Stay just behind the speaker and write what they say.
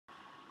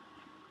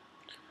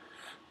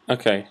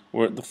Okay,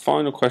 we're at the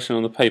final question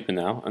on the paper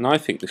now, and I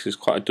think this is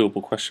quite a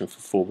doable question for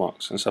 4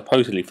 marks. And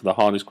supposedly for the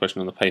hardest question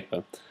on the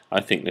paper,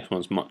 I think this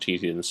one's much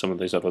easier than some of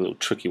those other little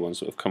tricky ones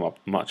that have come up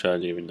much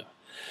earlier in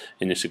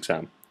this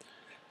exam.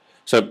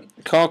 So,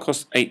 car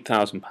costs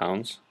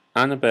 £8,000.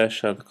 Anne and Ben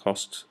share the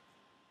cost.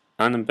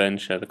 Anne and Ben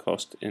share the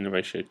cost in a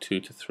ratio 2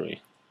 to 3.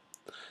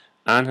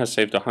 Anne has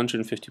saved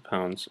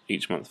 £150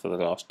 each month for the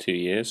last 2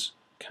 years.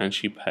 Can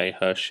she pay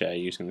her share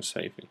using the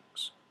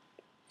savings?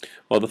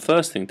 Well, the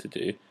first thing to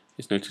do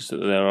is notice that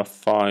there are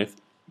 5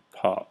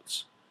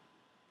 parts,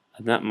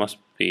 and that must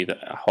be that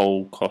the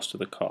whole cost of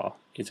the car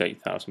is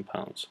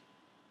 £8,000.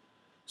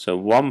 So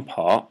one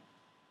part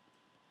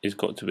is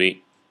got to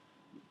be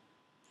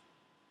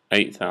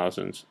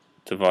 8,000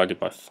 divided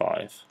by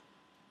 5,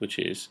 which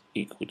is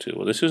equal to,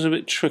 well, this is a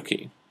bit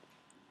tricky.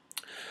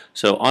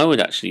 So I would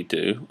actually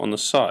do, on the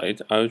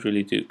side, I would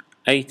really do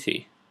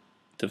 80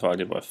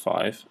 divided by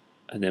 5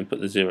 and then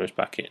put the zeros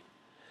back in.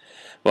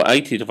 Well,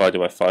 80 divided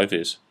by 5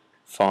 is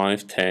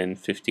 5, 10,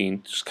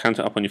 15, just count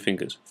it up on your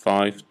fingers.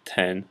 5,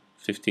 10,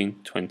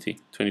 15, 20,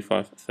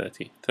 25,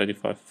 30,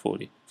 35,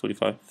 40,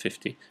 45,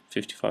 50,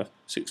 55,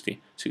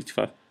 60,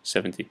 65,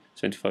 70,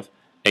 75,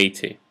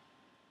 80,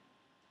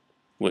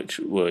 which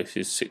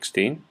is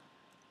 16.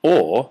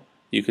 Or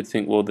you could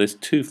think, well, there's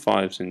 2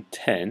 5s in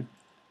 10,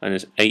 and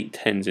there's 8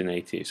 10s in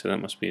 80, so that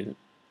must be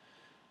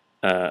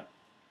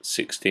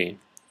 16.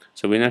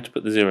 So we now have to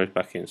put the zeros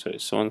back in, so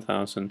it's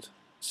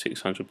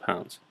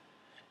 £1,600.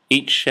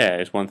 Each share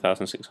is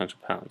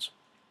 £1,600.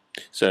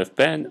 So if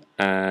Ben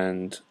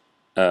and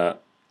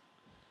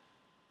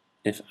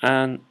if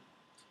Anne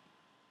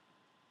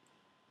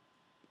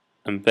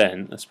and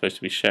Ben are supposed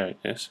to be sharing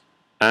this,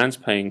 Anne's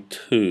paying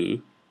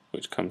 2,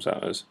 which comes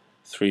out as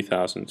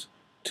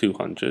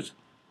 3,200.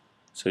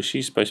 So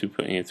she's supposed to be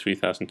putting in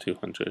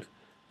 3,200,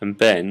 and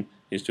Ben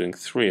is doing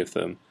 3 of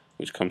them,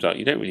 which comes out.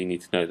 You don't really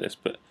need to know this,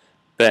 but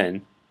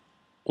Ben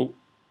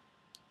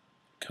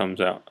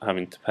comes out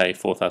having to pay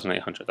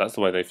 4,800. That's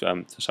the way they've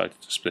decided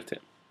to split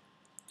it,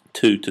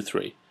 2 to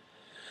 3.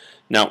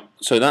 Now,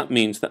 so that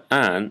means that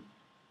Anne,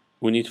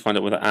 we need to find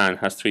out whether Anne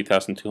has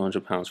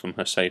 £3,200 from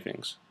her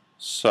savings.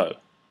 So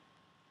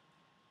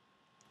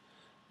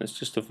let's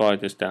just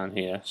divide this down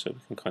here so we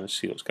can kind of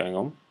see what's going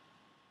on.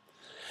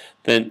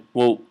 Then,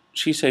 well,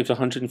 she saved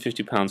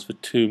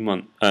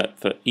 £150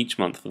 for each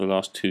month for the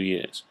last 2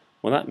 years.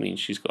 Well, that means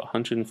she's got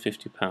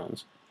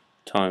 £150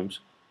 times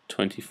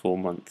 24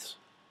 months,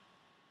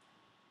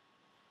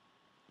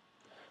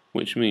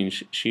 which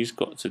means she's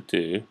got to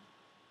do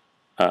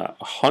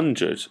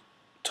 100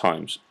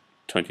 times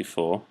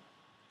 24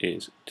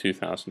 is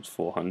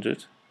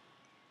 2,400,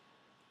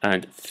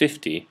 and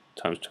 50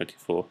 times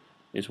 24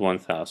 is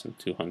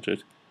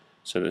 1,200.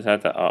 So let's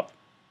add that up.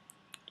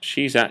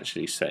 She's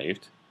actually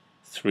saved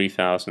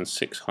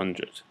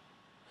 3,600.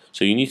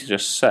 So you need to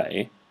just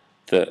say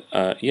that,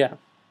 yeah,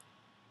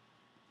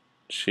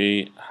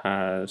 she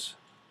has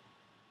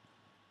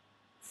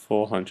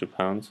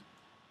 £400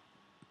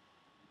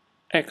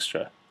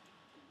 extra.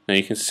 Now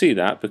you can see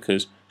that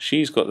because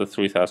she's got the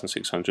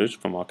 3,600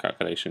 from our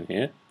calculation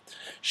here.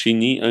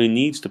 She only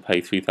needs to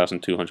pay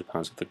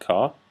 £3,200 of the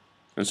car,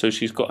 and so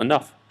she's got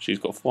enough. She's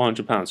got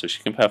 £400, so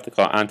she can pay off the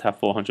car and have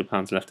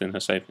 £400 left in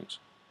her savings.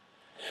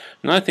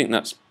 And I think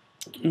that's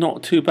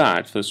not too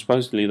bad for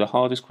supposedly the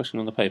hardest question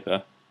on the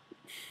paper.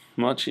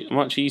 Much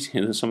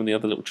easier than some of the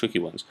other little tricky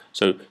ones.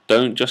 So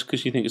don't, just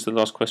because you think it's the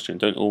last question,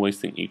 don't always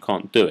think you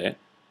can't do it.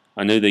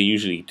 I know they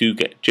usually do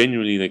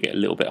generally they get a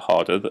little bit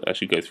harder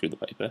as you go through the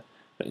paper.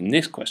 But in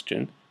this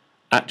question,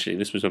 actually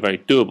this was a very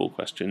doable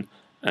question,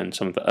 and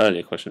some of the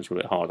earlier questions were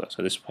a bit harder.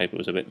 So this paper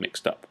was a bit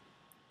mixed up.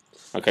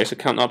 Okay, so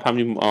count up how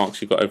many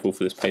marks you got overall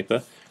for this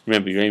paper.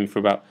 Remember, you're aiming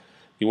for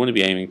you want to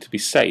be aiming to be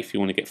safe.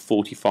 You want to get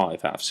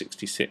 45 out of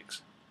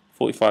 66.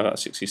 45 out of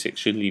 66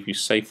 should leave you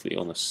safely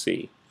on a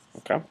C.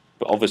 Okay,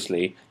 but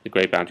obviously the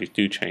grade boundaries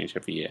do change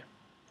every year.